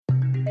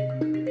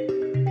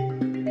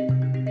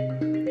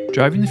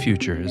Driving the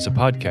Future is a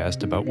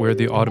podcast about where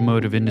the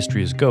automotive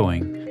industry is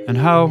going and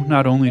how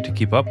not only to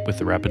keep up with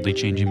the rapidly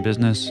changing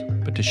business,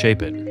 but to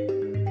shape it.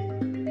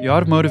 The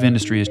automotive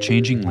industry is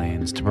changing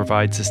lanes to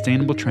provide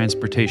sustainable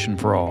transportation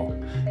for all,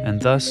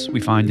 and thus we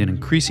find an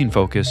increasing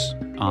focus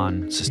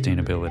on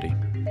sustainability.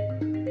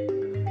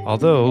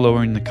 Although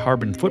lowering the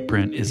carbon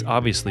footprint is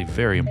obviously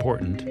very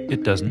important,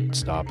 it doesn't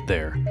stop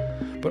there,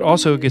 but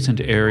also gets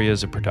into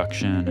areas of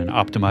production and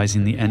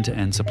optimizing the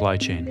end-to-end supply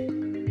chain.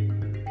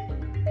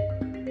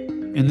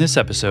 In this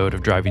episode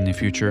of Driving the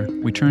Future,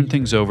 we turn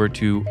things over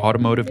to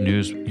Automotive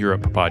News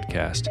Europe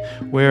podcast,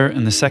 where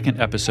in the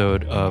second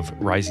episode of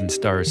Rising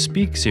Stars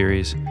Speak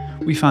series,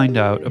 we find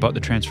out about the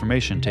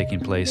transformation taking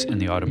place in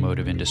the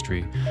automotive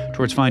industry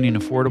towards finding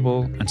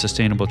affordable and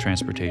sustainable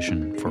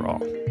transportation for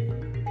all.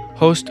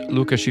 Host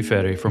Luca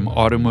Schiferi from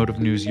Automotive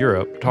News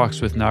Europe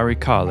talks with Nari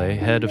Kale,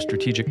 head of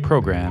strategic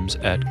programs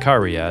at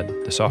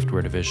Cariad, the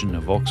software division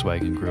of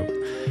Volkswagen Group,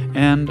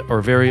 and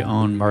our very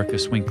own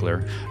Markus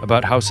Winkler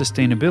about how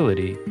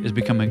sustainability is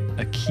becoming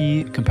a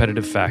key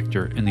competitive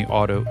factor in the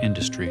auto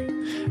industry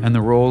and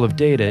the role of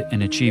data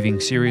in achieving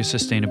serious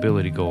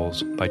sustainability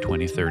goals by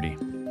 2030.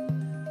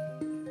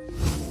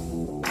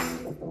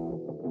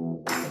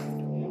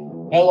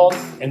 Hello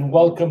and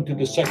welcome to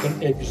the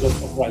second episode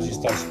of Rising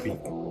Stars Speak.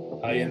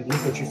 I am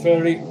Luca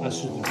Schiferi,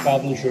 assistant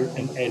publisher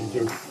and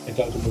editor at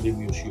Automotive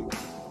News Europe.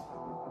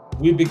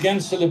 We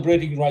began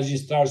celebrating Rising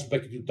Stars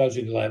back in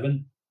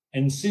 2011,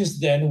 and since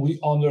then we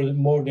honored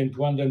more than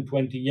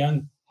 220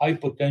 young,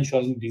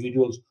 high-potential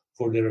individuals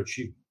for their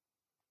achievement.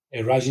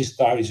 A Rising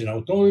Star is an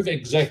automotive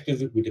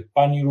executive with a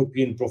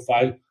pan-European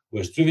profile who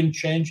has driven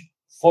change,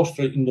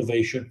 fostered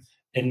innovation,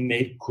 and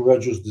made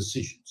courageous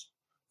decisions.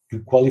 To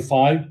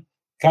qualify,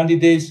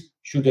 candidates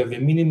should have a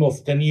minimum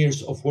of 10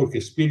 years of work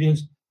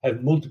experience,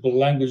 have multiple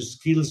language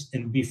skills,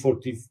 and be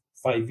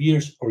 45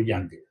 years or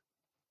younger.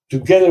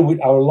 Together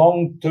with our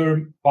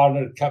long-term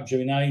partner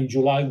Capgemini, in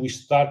July, we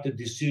started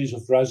this series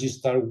of Rising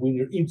Star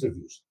winner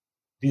interviews.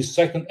 This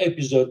second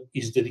episode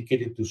is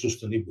dedicated to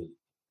sustainability.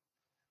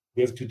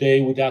 We have today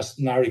with us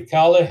Nari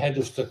Kale, head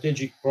of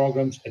strategic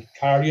programs at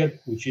Cariad,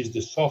 which is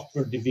the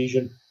software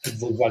division at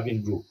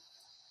Volkswagen Group.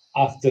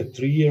 After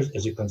 3 years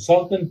as a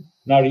consultant,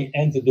 Nari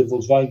entered the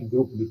Volkswagen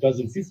Group in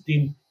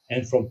 2015,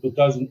 and from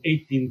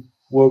 2018,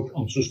 worked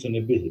on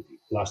sustainability.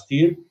 Last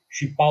year,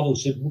 she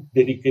published a book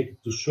dedicated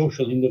to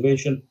social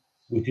innovation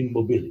within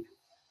mobility.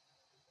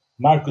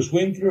 Markus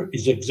Winkler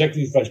is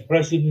Executive Vice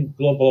President,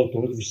 Global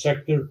Automotive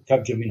Sector,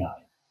 Capgemini.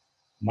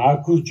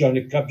 Markus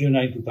joined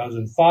Capgemini in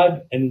 2005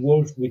 and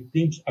worked with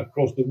teams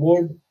across the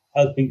world,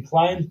 helping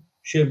clients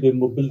shape their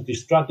mobility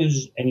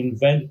strategies and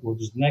invent what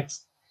is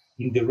next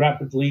in the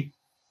rapidly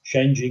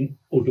changing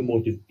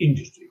automotive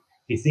industry.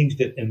 He thinks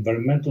that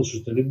environmental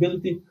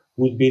sustainability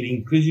will be an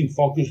increasing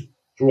focus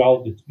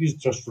throughout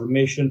this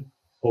transformation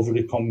over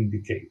the coming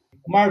decade.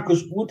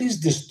 Markus, what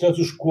is the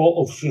status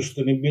quo of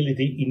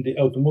sustainability in the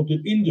automotive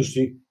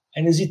industry,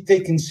 and is it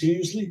taken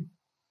seriously?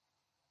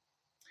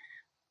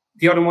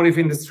 The automotive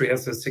industry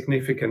has a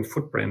significant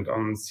footprint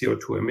on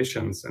CO2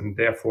 emissions, and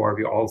therefore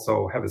we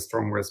also have a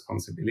strong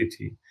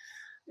responsibility.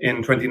 In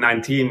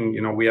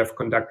 2019, we have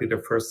conducted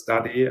a first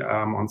study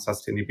on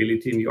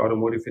sustainability in the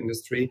automotive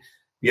industry.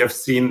 We have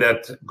seen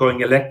that going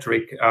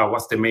electric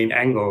was the main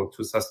angle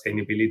to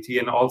sustainability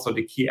and also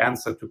the key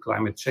answer to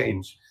climate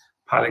change.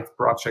 Pilot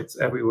projects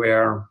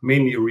everywhere,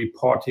 mainly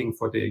reporting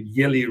for the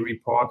yearly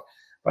report,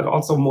 but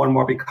also more and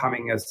more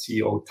becoming a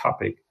CEO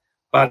topic.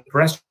 But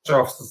pressure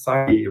of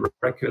society,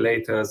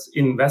 regulators,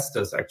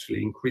 investors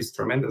actually increased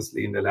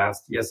tremendously in the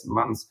last years and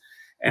months.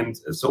 And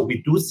so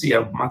we do see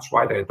a much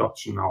wider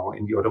adoption now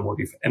in the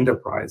automotive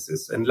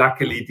enterprises. And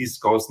luckily, this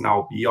goes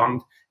now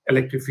beyond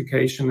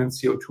electrification and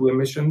CO2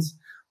 emissions,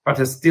 but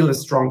has still a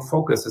strong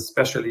focus,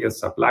 especially in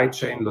supply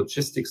chain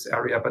logistics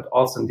area, but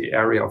also in the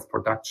area of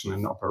production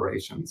and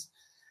operations.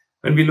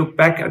 When we look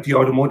back at the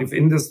automotive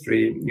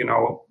industry,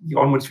 the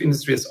automotive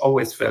industry has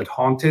always felt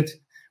haunted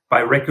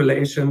by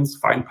regulations,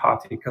 fine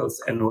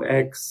particles,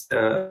 NOx,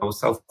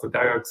 sulfur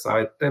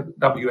dioxide,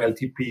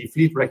 WLTP,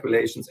 fleet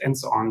regulations, and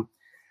so on.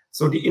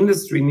 So the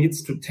industry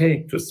needs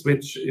to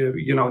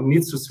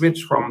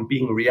switch from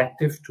being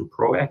reactive to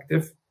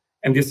proactive.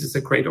 And this is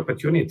a great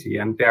opportunity.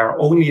 And there are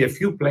only a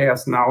few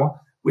players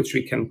now which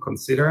we can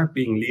consider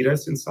being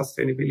leaders in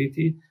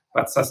sustainability.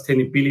 But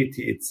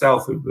sustainability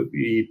itself will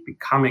be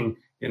becoming,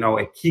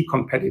 a key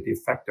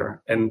competitive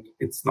factor. And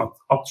it's not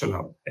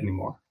optional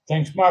anymore.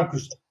 Thanks,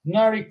 Markus.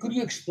 Nari, could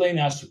you explain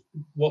us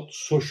what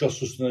social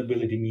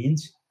sustainability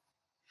means?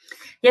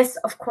 Yes,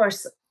 of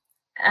course.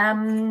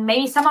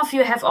 Maybe some of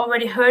you have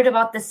already heard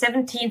about the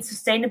 17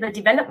 Sustainable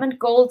Development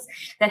Goals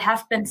that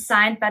have been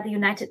signed by the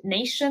United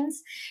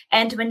Nations.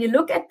 And when you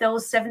look at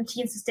those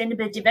 17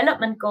 Sustainable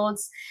Development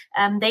Goals,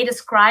 they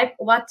describe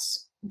what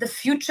the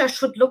future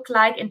should look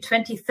like in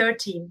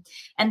 2030.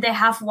 And they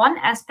have one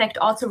aspect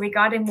also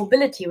regarding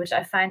mobility, which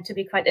I find to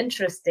be quite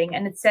interesting.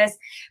 And it says,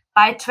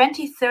 by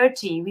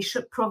 2030, we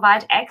should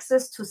provide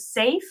access to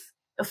safe,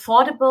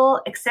 affordable,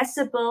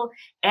 accessible,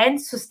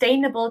 and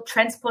sustainable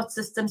transport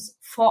systems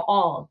for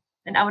all.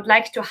 And I would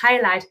like to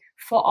highlight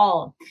for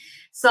all.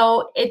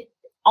 So it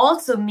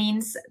also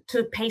means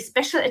to pay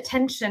special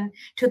attention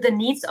to the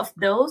needs of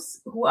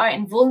those who are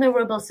in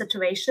vulnerable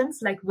situations,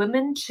 like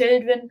women,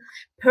 children,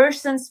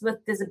 persons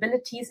with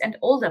disabilities, and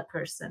older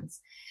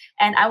persons.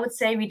 And I would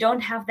say we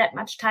don't have that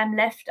much time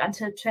left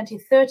until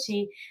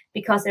 2030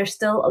 because there's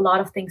still a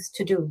lot of things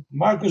to do.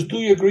 Marcus, do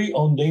you agree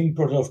on the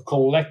importance of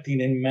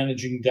collecting and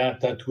managing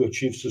data to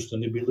achieve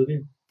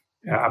sustainability?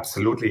 Yeah,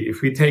 absolutely.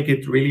 If we take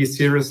it really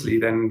seriously,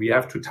 then we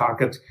have to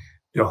target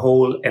the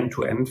whole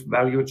end-to-end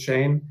value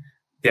chain.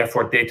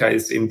 Therefore, data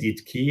is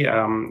indeed key.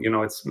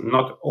 It's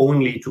not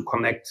only to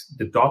connect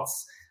the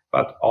dots,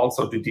 but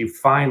also to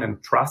define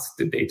and trust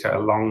the data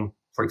along,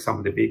 for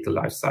example, the vehicle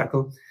life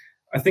cycle.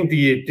 I think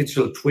the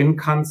digital twin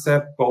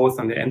concept, both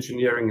on the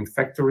engineering and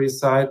factory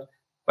side,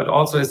 but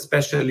also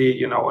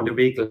especially, on the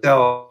vehicle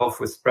itself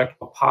with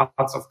trackable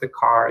parts of the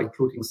car,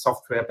 including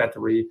software,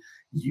 battery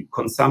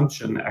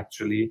consumption,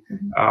 actually,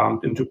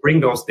 and to bring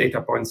those data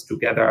points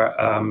together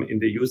in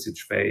the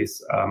usage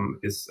phase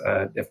is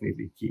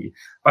definitely key.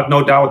 But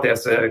no doubt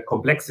there's a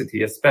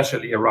complexity,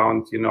 especially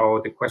around,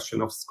 the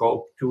question of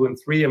scope 2 and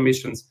 3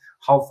 emissions.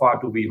 How far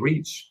do we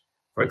reach?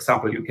 For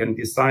example, you can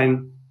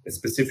design a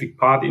specific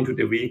part into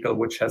the vehicle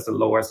which has a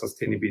lower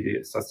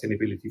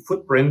sustainability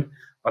footprint,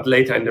 but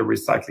later in the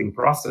recycling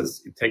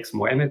process, it takes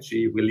more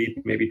energy, will lead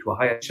maybe to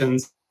higher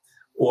emissions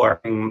or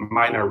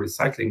minor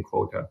recycling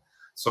quota.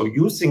 So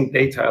using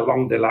data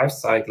along the life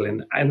cycle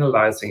and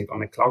analyzing it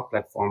on a cloud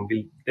platform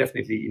will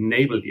definitely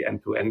enable the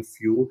end-to-end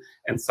view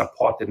and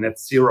support the net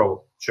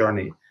zero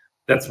journey.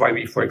 That's why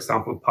we, for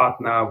example,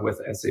 partner with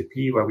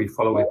SAP, where we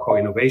follow a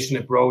co-innovation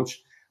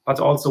approach,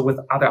 but also with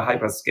other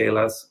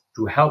hyperscalers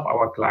to help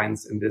our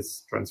clients in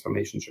this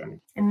transformation journey.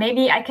 And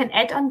maybe I can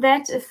add on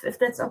that, if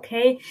that's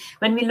okay.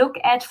 When we look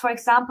at, for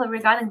example,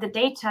 regarding the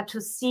data to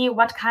see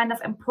what kind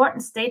of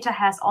importance data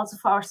has also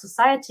for our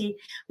society,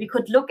 we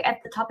could look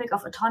at the topic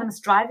of autonomous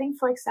driving,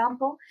 for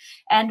example.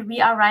 And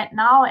we are right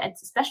now,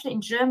 especially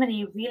in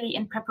Germany, really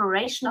in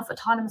preparation of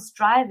autonomous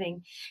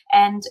driving.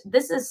 And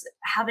this is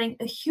having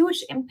a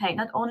huge impact,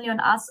 not only on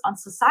us, on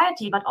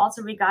society, but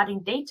also regarding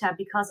data,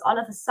 because all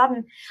of a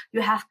sudden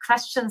you have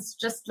questions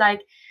just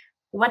like,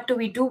 what do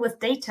we do with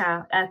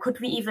data?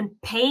 Could we even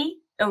pay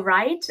a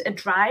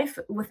drive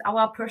with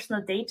our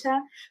personal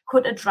data?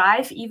 Could a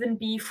drive even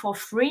be for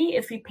free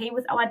if we pay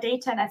with our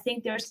data? And I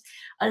think there's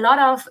a lot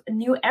of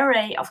new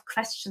array of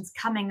questions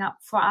coming up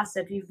for us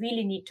that we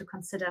really need to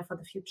consider for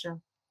the future.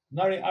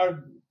 Nari,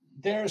 are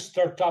there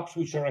startups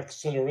which are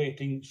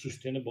accelerating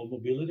sustainable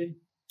mobility?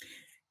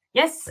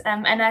 Yes,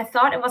 and I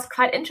thought it was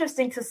quite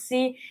interesting to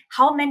see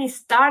how many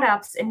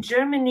startups in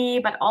Germany,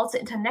 but also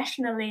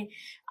internationally,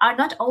 are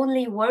not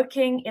only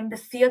working in the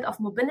field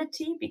of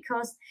mobility,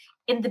 because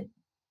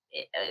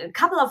a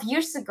couple of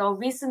years ago,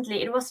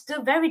 recently, it was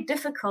still very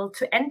difficult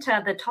to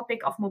enter the topic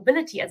of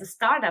mobility as a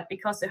startup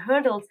because the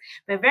hurdles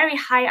were very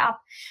high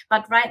up.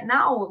 But right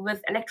now,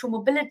 with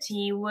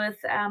electromobility, with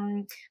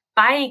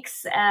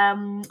bikes,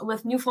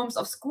 with new forms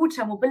of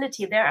scooter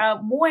mobility, there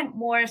are more and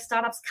more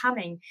startups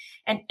coming.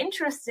 And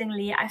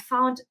interestingly, I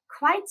found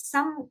quite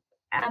some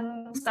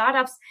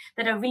startups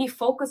that are really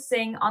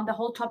focusing on the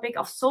whole topic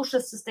of social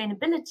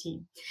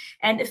sustainability.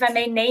 And if I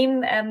may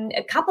name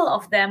a couple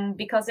of them,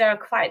 because there are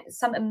quite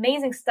some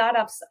amazing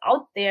startups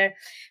out there.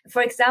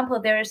 For example,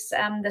 there's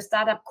the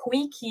startup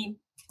Quickie,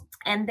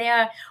 and they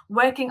are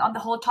working on the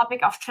whole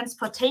topic of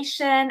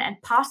transportation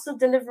and parcel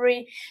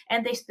delivery.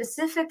 And they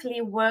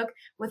specifically work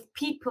with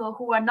people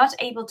who are not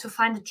able to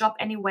find a job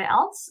anywhere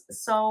else.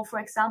 So, for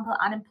example,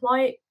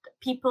 unemployed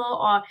people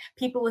or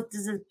people with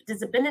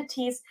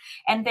disabilities,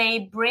 and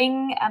they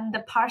bring the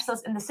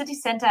parcels in the city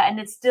center, and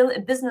it's still a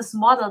business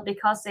model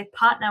because they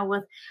partner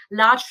with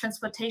large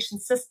transportation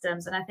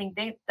systems. And I think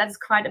that is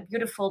quite a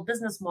beautiful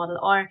business model.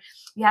 Or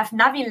you have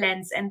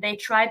Navilens, and they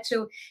try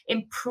to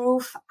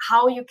improve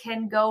how you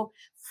can go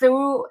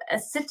through a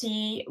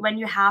city when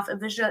you have a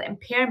visual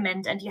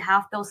impairment and you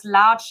have those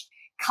large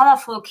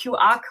colorful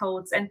QR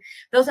codes. And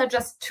those are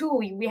just two.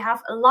 We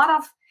have a lot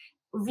of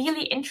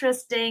really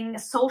interesting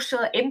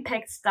social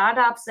impact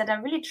startups that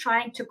are really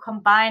trying to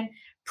combine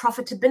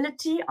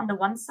profitability on the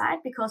one side,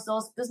 because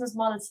those business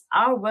models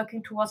are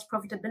working towards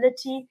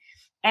profitability,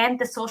 and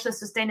the social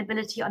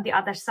sustainability on the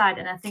other side.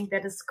 And I think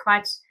that is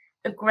quite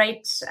a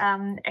great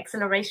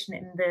acceleration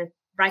in the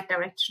right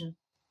direction.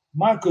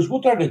 Marcus,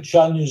 what are the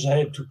challenges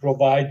ahead to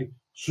provide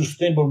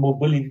sustainable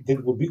mobility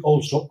that will be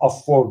also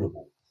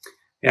affordable?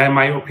 Yeah, in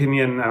my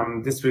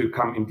opinion, this will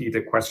become indeed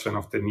a question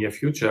of the near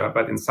future,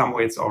 but in some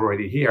way it's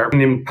already here.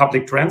 And in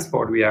public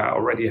transport, we are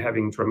already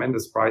having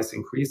tremendous price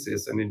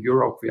increases. And in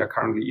Europe, we are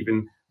currently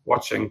even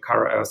watching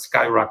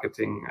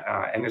skyrocketing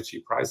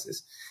energy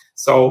prices.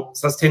 So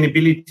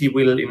sustainability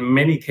will, in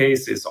many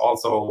cases,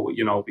 also,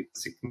 be a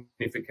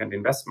significant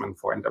investment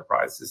for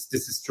enterprises.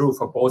 This is true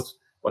for both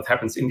what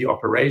happens in the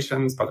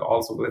operations, but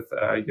also with,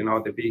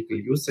 the vehicle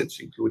usage,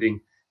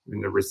 including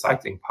in the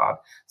recycling part.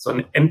 So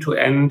an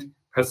end-to-end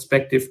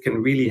perspective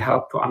can really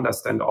help to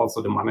understand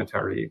also the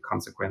monetary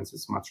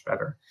consequences much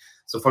better.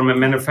 So from a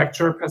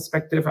manufacturer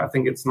perspective, I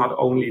think it's not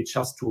only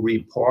just to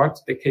report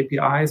the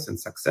KPIs and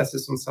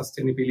successes on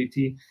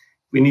sustainability.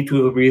 We need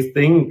to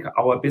rethink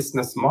our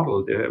business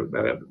model,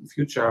 the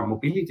future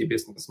mobility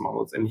business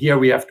models. And here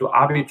we have to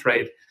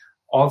arbitrate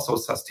also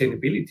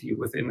sustainability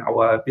within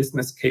our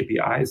business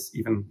KPIs,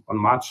 even on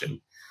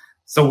margin.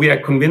 So we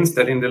are convinced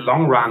that in the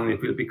long run,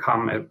 it will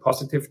become a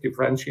positive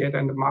differentiator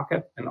in the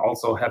market and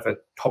also have a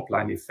top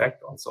line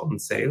effect also on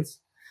sales.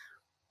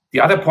 The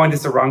other point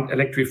is around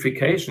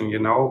electrification.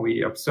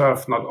 We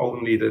observe not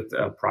only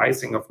that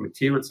pricing of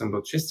materials and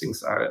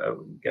logistics are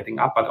getting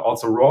up, but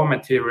also raw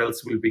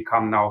materials will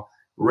become now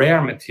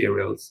rare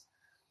materials.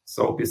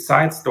 So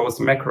besides those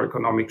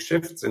macroeconomic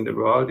shifts in the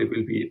world, it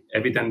will be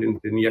evident in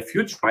the near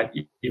future, might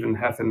even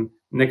have a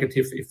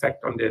negative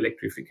effect on the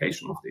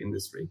electrification of the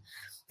industry.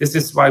 This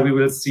is why we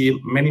will see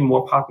many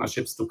more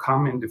partnerships to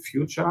come in the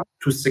future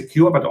to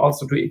secure, but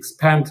also to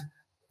expand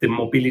the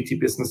mobility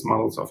business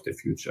models of the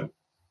future.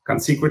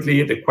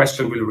 Consequently, the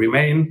question will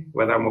remain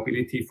whether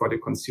mobility for the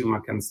consumer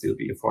can still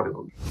be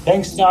affordable.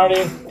 Thanks,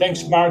 Nardi.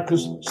 Thanks,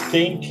 Marcus.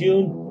 Stay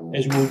tuned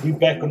as we'll be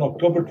back on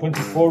October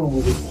 24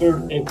 with the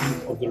third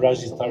episode of the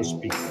Rising Star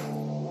Speak.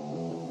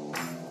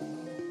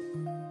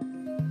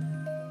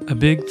 A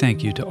big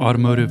thank you to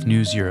Automotive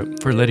News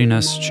Europe for letting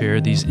us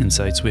share these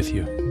insights with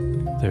you.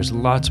 There's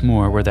lots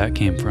more where that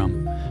came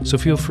from, so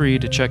feel free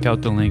to check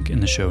out the link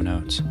in the show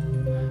notes.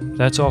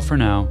 That's all for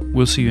now.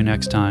 We'll see you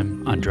next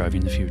time on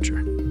Driving the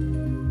Future.